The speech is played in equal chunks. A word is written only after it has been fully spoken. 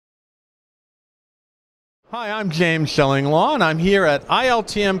Hi, I'm James Schilling-Law, and I'm here at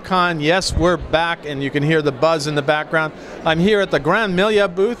ILTM Con. Yes, we're back, and you can hear the buzz in the background. I'm here at the Grand Melia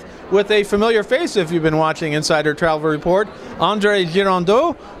booth with a familiar face, if you've been watching Insider Travel Report, Andre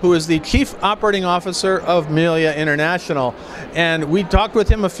Girondeau, who is the Chief Operating Officer of Melia International. And we talked with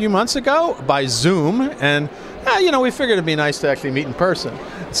him a few months ago by Zoom, and we figured it'd be nice to actually meet in person.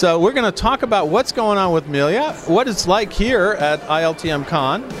 So we're going to talk about what's going on with Melia, what it's like here at ILTM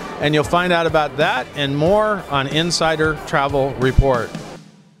Con, and you'll find out about that and more on Insider Travel Report.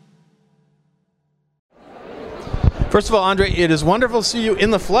 First of all, Andre, it is wonderful to see you in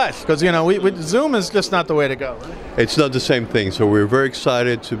the flesh, because Zoom is just not the way to go. Right? It's not the same thing. So we're very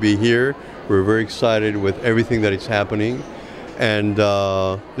excited to be here. We're very excited with everything that is happening. And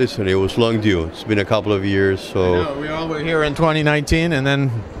listen, it was long due. It's been a couple of years. So I know, we all were here in 2019, and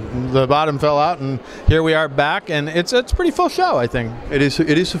then the bottom fell out, and here we are back. And it's a pretty full show, I think. It is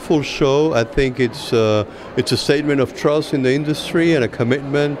a full show. I think it's a statement of trust in the industry and a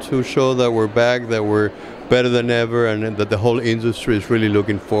commitment to show that we're back, that we're better than ever, and that the whole industry is really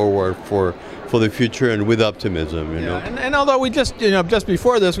looking forward for the future and with optimism. You know. And although we just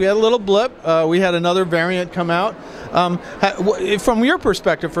before this we had a little blip, we had another variant come out. From your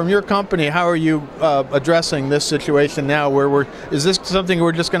perspective, from your company, how are you addressing this situation now? Is this something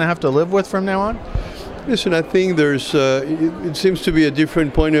we're just going to have to live with from now on? Listen, I think there's it seems to be a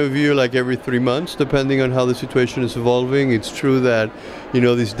different point of view like every 3 months, depending on how the situation is evolving. It's true that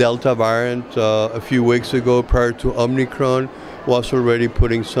this Delta variant a few weeks ago, prior to Omicron, was already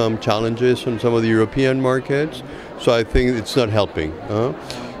putting some challenges on some of the European markets. So I think it's not helping.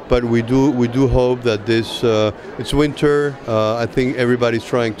 But we do hope that it's winter. I think everybody's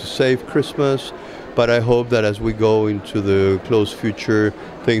trying to save Christmas. But I hope that as we go into the close future,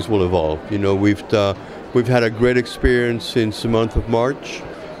 things will evolve. We've had a great experience since the month of March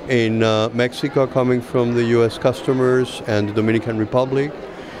in Mexico, coming from the U.S. customers and the Dominican Republic.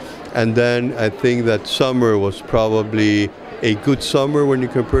 And then I think that summer was probably a good summer when you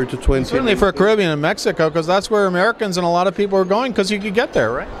compare it to 20. Certainly for Caribbean and Mexico, because that's where Americans and a lot of people are going, because you could get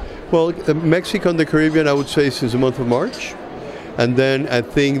there, right? Well, Mexico and the Caribbean, I would say, since the month of March. And then I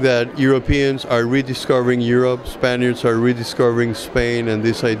think that Europeans are rediscovering Europe, Spaniards are rediscovering Spain, and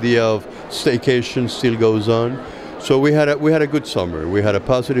this idea of staycation still goes on. So we had a good summer. We had a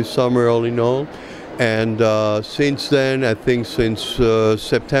positive summer all in all. And since then, I think since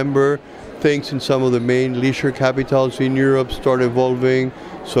September, things in some of the main leisure capitals in Europe start evolving.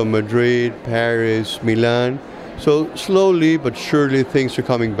 So Madrid, Paris, Milan. So slowly but surely things are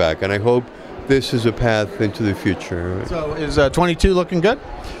coming back. And I hope this is a path into the future. Right? So is 22 looking good?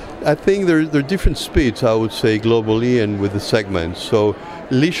 I think there are different speeds, I would say, globally and with the segments. So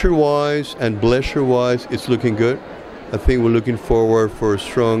leisure-wise and bleisure-wise, it's looking good. I think we're looking forward for a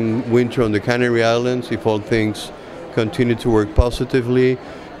strong winter on the Canary Islands if all things continue to work positively.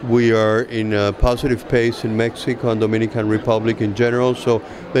 We are in a positive pace in Mexico and Dominican Republic in general, so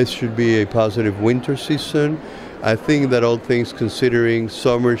this should be a positive winter season. I think that all things considering,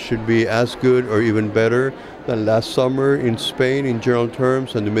 summer should be as good or even better than last summer in Spain in general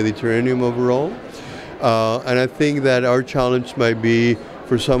terms and the Mediterranean overall. And I think that our challenge might be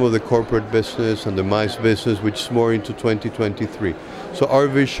for some of the corporate business and the MICE business, which is more into 2023. So our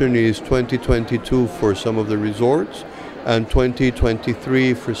vision is 2022 for some of the resorts and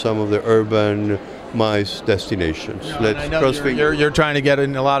 2023 for some of the urban MICE destinations. I know you're trying to get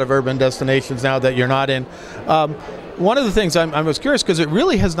in a lot of urban destinations now that you're not in. One of the things I was curious, because it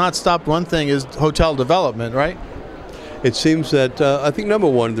really has not stopped, one thing is hotel development, right? It seems that, I think number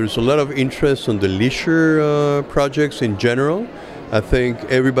one, there's a lot of interest on the leisure projects in general. I think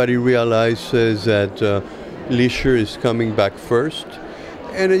everybody realizes that leisure is coming back first.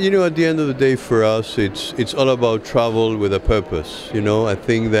 And at the end of the day for us, it's all about travel with a purpose. I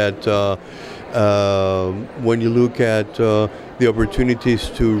think that when you look at the opportunities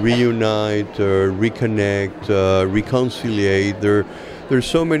to reunite, reconnect, reconciliate, there's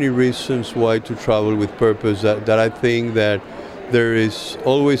so many reasons why to travel with purpose that I think that there is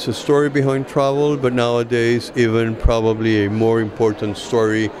always a story behind travel, but nowadays even probably a more important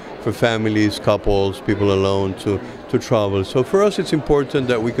story for families, couples, people alone to travel. So for us it's important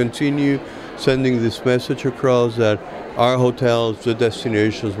that we continue sending this message across that our hotels, the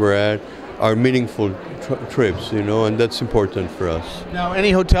destinations we're at, are meaningful trips, and that's important for us. Now,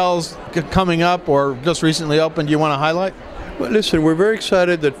 any hotels coming up or just recently opened you want to highlight? Well, listen, we're very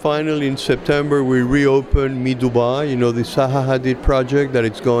excited that finally in September we reopened Mi Dubai, the Zaha Hadid project, that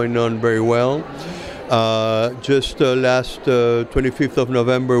it's going on very well. Just last 25th of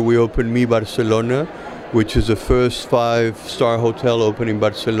November we opened Mi Barcelona, which is the first 5-star hotel opened in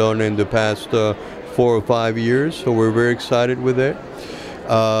Barcelona in the past 4 or 5 years, so we're very excited with it.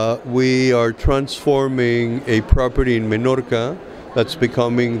 We are transforming a property in Menorca that's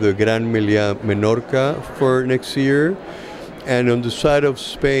becoming the Gran Melia Menorca for next year. And on the side of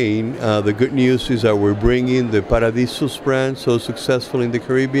Spain, the good news is that we're bringing the Paradisus brand, so successful in the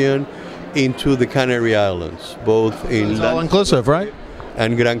Caribbean, into the Canary Islands, both in it's all inclusive, right?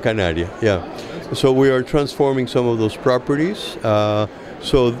 And Gran Canaria, yeah. So we are transforming some of those properties.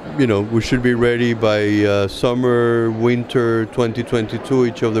 So, we should be ready by summer, winter 2022,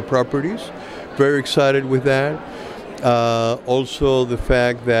 each of the properties. Very excited with that. Also the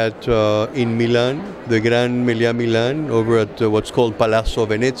fact that in Milan, the Gran Melia Milan, over at what's called Palazzo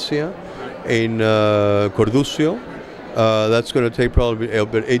Venezia in Cordusio, that's going to take probably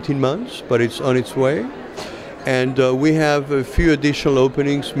about 18 months, but it's on its way. And we have a few additional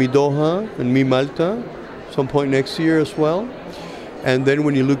openings, Mi Doha and Mi Malta, some point next year as well. And then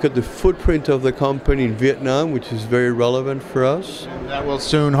when you look at the footprint of the company in Vietnam, which is very relevant for us. That will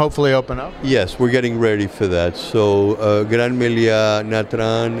soon hopefully open up. Yes, we're getting ready for that. So Gran Melia Nha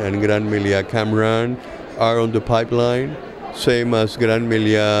Trang and Gran Melia Cam Ranh are on the pipeline, same as Gran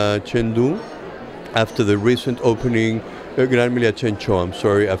Melia Chengdu, after the recent opening, Gran Melia Chencho, I'm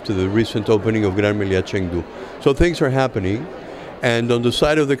sorry, after the recent opening of Gran Melia Chengdu. So things are happening. And on the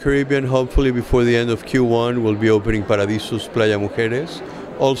side of the Caribbean, hopefully before the end of Q1, we'll be opening Paradisus Playa Mujeres,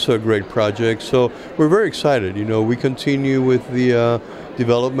 also a great project. So we're very excited. We continue with the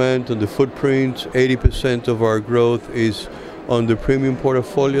development and the footprint. 80% of our growth is on the premium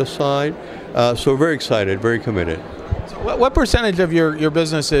portfolio side. So very excited, very committed. So what percentage of your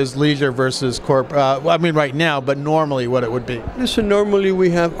business is leisure versus corporate? Right now, but normally what it would be? Listen, normally we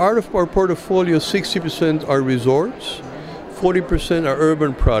have, out of our portfolio, 60% are resorts. 40% are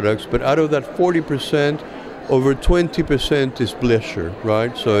urban products, but out of that 40%, over 20% is leisure,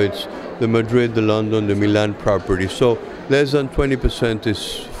 right? So it's the Madrid, the London, the Milan property. So less than 20%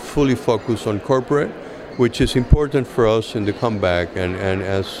 is fully focused on corporate, which is important for us in the comeback and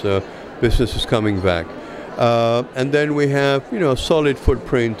as business is coming back. And then we have, a solid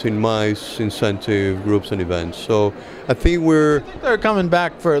footprint in MICE, incentive groups and events. So I think they're coming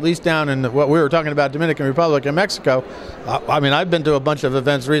back for at least down in what we were talking about, Dominican Republic and Mexico. I've been to a bunch of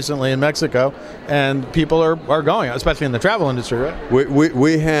events recently in Mexico, and people are going, especially in the travel industry, right?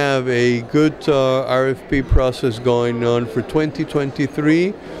 We have a good RFP process going on for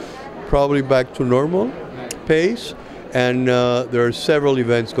 2023, probably back to normal pace. And there are several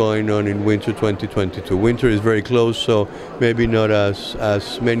events going on in winter 2022. Winter is very close, so maybe not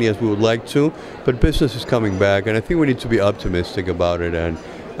as many as we would like to, but business is coming back, and I think we need to be optimistic about it and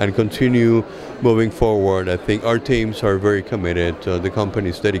continue moving forward. I think our teams are very committed, the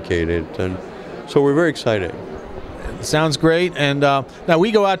company is dedicated, and so we're very excited. Sounds great. And now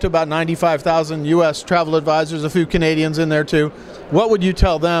we go out to about 95,000 U.S. travel advisors, a few Canadians in there too. What would you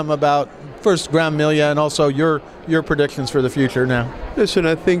tell them about first Gran Melia and also your predictions for the future now? Listen,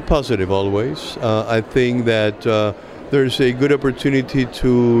 I think positive always. I think that there's a good opportunity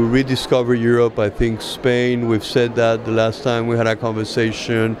to rediscover Europe. I think Spain, we've said that the last time we had a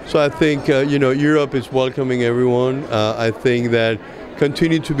conversation. So I think, Europe is welcoming everyone. I think that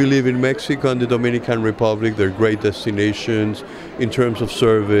continue to believe in Mexico and the Dominican Republic. They're great destinations in terms of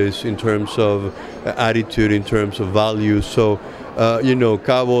service, in terms of attitude, in terms of values. So,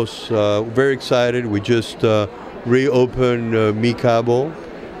 Cabos, very excited. We just reopened Mi Cabo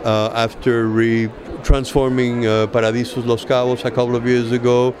after transforming Paradisus Los Cabos a couple of years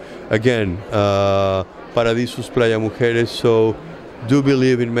ago. Again, Paradisus Playa Mujeres. So do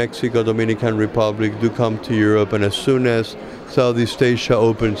believe in Mexico, Dominican Republic, do come to Europe, and as soon as Southeast Asia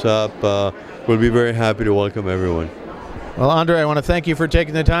opens up, we'll be very happy to welcome everyone. Well, Andre, I want to thank you for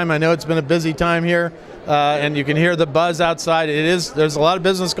taking the time. I know it's been a busy time here, and you can hear the buzz outside. There's a lot of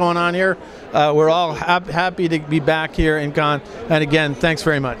business going on here. We're all happy to be back here in Cannes. And again, thanks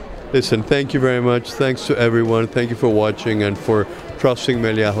very much. Listen, thank you very much. Thanks to everyone. Thank you for watching and for trusting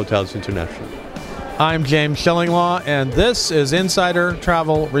Melia Hotels International. I'm James Schillinglaw, and this is Insider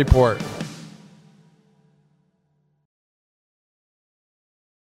Travel Report.